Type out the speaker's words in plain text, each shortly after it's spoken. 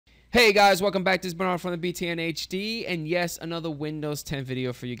Hey guys, welcome back. This is Bernard from the BTNHD, and yes, another Windows 10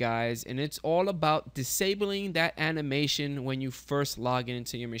 video for you guys, and it's all about disabling that animation when you first log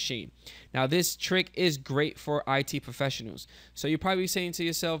into your machine. Now, this trick is great for IT professionals. So you're probably saying to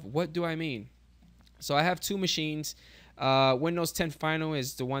yourself, what do I mean? So I have two machines. Windows 10 Final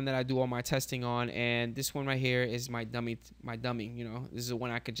is the one that I do all my testing on, and this one right here is my dummy. You know, this is the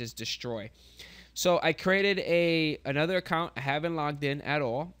one I could just destroy. So I created another account. I haven't logged in at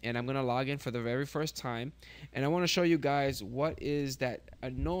all, and I'm gonna log in for the very first time. And I want to show you guys what is that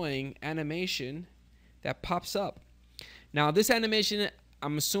annoying animation that pops up. Now, this animation,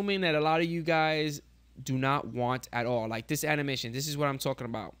 I'm assuming that a lot of you guys do not want at all. Like this animation, this is what I'm talking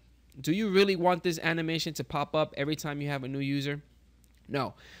about. Do you really want this animation to pop up every time you have a new user?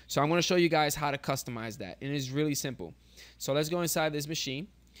 No. So I'm going to show you guys how to customize that, and it's really simple. So let's go inside this machine,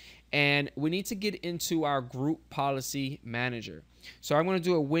 and we need to get into our group policy manager. So I'm going to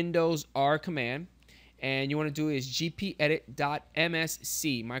do a Windows R command, and you want to do is gpedit.msc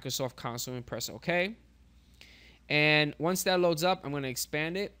Microsoft Console and press OK. And once that loads up, I'm going to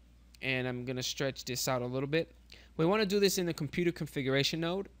expand it, and I'm going to stretch this out a little bit. We want to do this in the computer configuration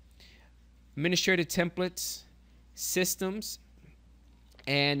node, administrative templates, systems,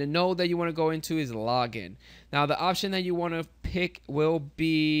 and the node that you want to go into is login. Now, the option that you want to pick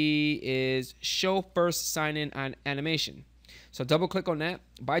is show first sign in on animation. So double click on that.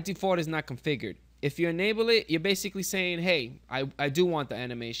 By default, is not configured. If you enable it, you're basically saying, hey, I do want the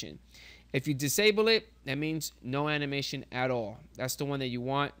animation. If you disable it, that means no animation at all. That's the one that you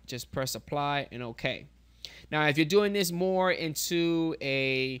want. Just press apply and OK. Now, if you're doing this more into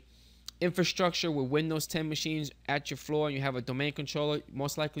a infrastructure with Windows 10 machines at your floor and you have a domain controller,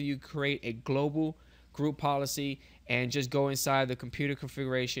 most likely you create a global group policy and just go inside the computer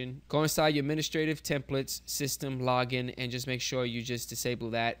configuration, go inside your administrative templates, system, login, and just make sure you just disable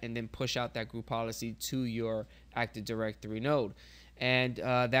that and then push out that group policy to your Active Directory node. And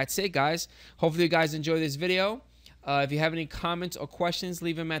that's it, guys. Hopefully you guys enjoy this video. If you have any comments or questions,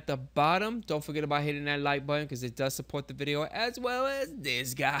 leave them at the bottom. Don't forget about hitting that like button because it does support the video as well as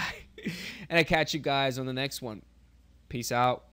this guy. And I catch you guys on the next one. Peace out.